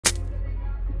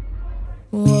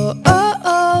Whoa, oh,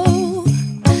 oh,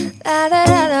 la da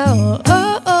da da, oh,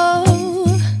 oh, oh,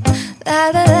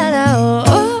 la da da da,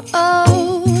 oh,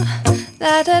 oh,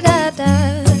 la da da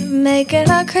da, making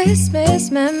our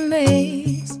Christmas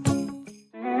memories.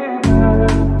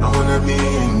 I wanna be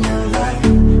in your life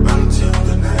until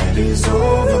the night is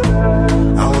over.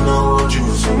 I wanna hold you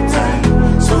so tight,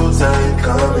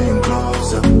 coming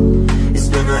closer. It's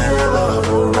been a hell of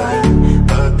a ride,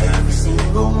 but every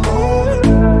single moment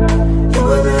you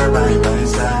were there by my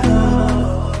side.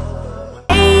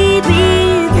 Maybe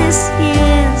this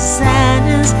year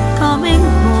Santa's coming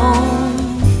home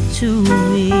to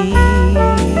me.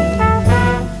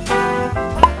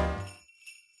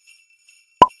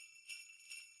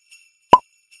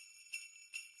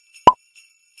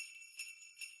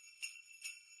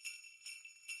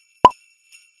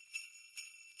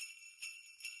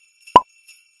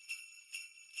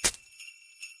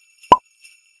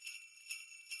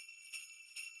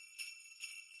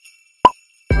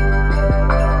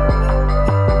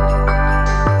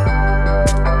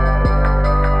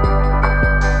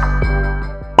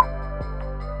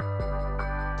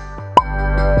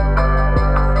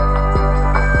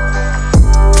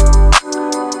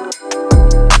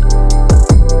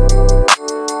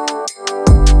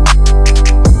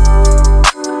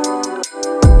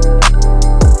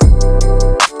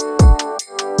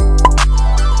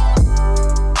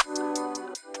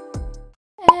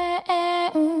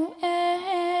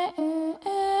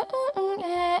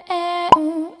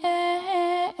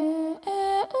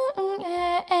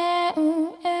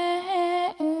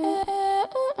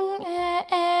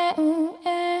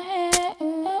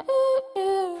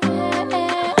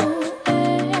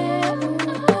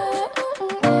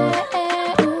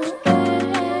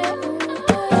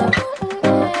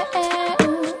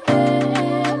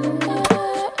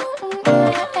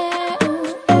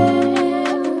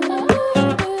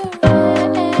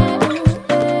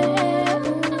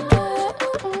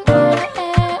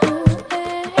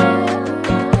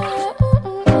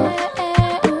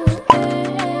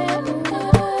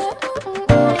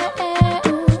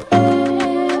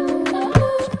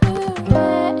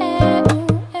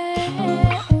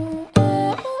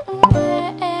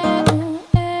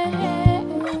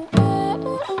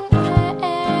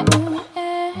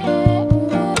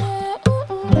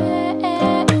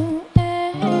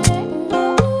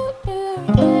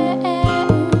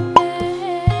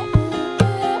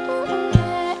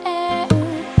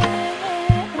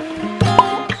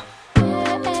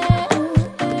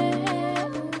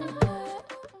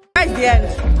 The end.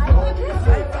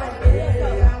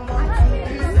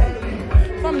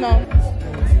 From now.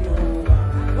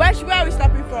 Where are we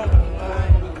stopping from?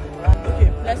 Okay,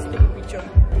 let's take a picture.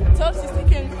 Top 60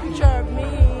 can picture of me.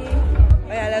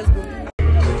 Oh yeah, let's go.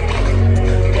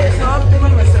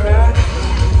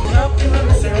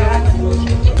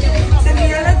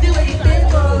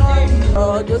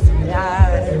 Oh, just yeah.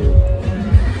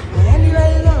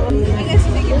 I guess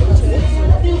you take a picture.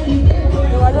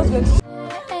 No, I just going to.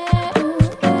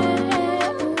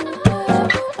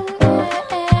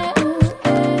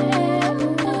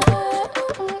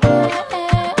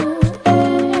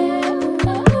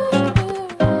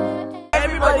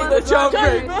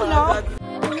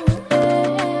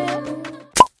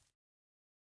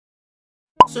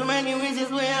 So many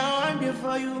reasons why I want you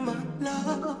for you, my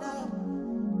love.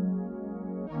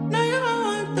 Now you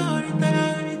want to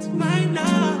return it to my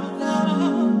love.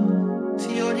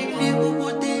 See all the little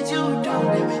what did you do?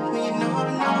 They make me know.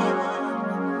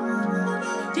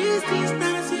 This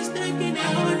distance is taking a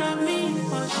hold of me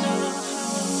for sure.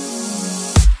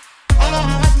 All I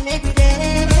want to make me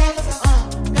dance.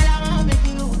 Girl, I want to make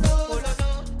you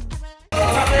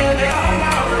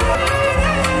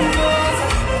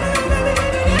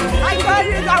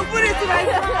I'll put it to my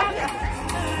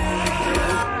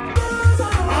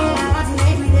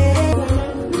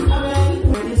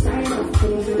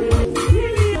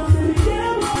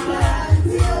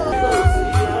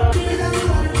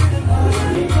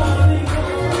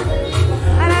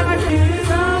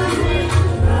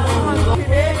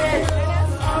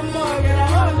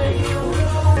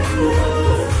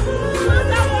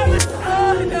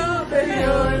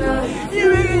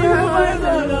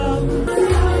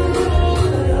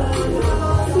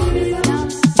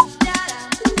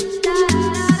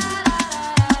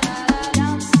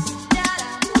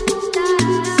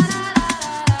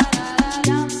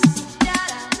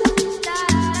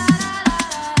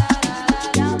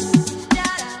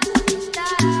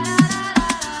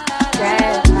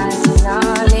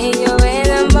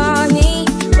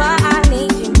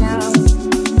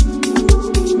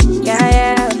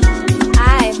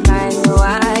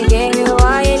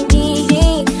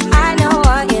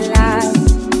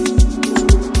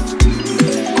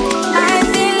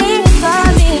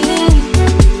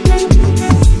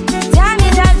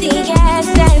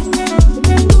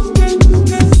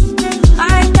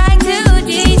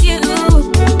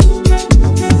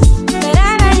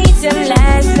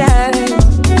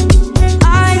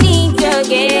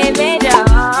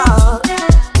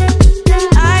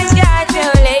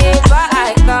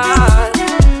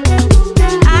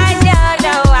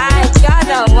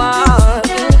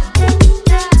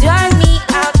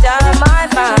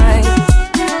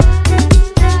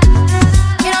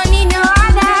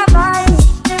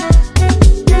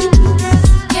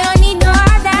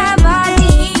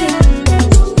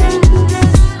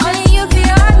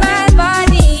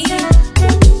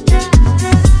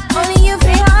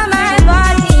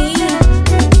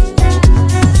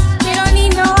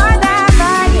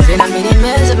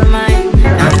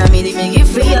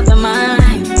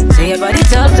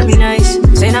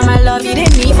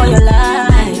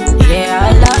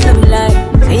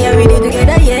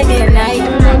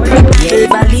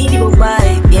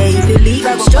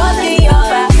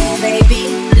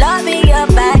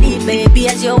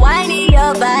Yes, you're whining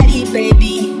your body,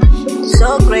 baby.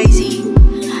 So crazy.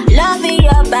 Loving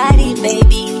your body,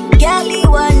 baby. Girl, you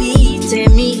want me.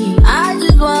 I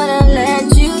just wanna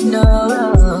let you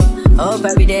know. Hope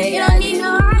every day you don't need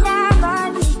no other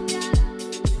body.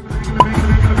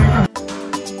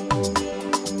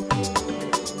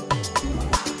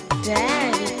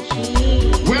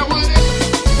 Daddy. Where was it?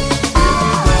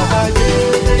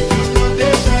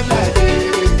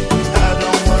 I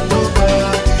don't want nobody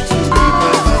to be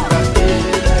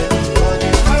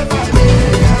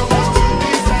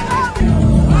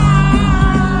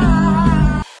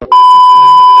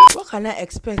What can I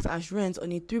expect as rent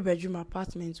on a 3-bedroom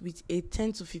apartment with a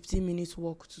 10 to 15 minutes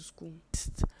walk to school?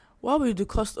 What will the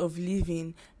cost of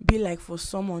living be like for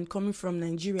someone coming from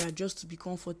Nigeria just to be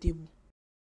comfortable?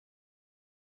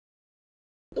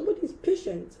 Nobody is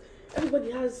patient.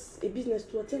 Everybody has a business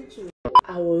to attend to.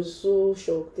 I was so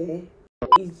shocked. It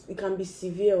can be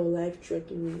severe or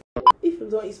life-threatening. If you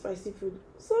don't eat spicy food,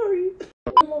 sorry.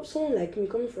 Someone like me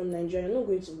coming from Nigeria, you're not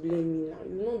going to blame me now.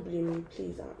 You're not blame me,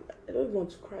 please. I don't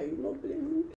want to cry. You're not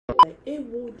blame me. Like, hey,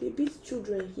 whoa, they beat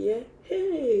children here.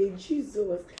 Hey,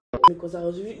 Jesus. Because I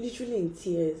was literally in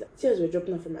tears. Tears were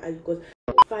dropping out from my eyes because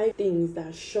 5 things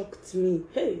that shocked me.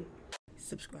 Hey,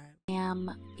 subscribe. I am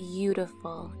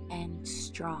beautiful and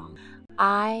strong.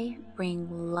 I bring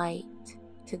light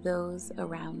to those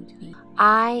around me.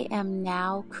 I am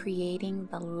now creating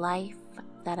the life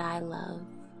that I love.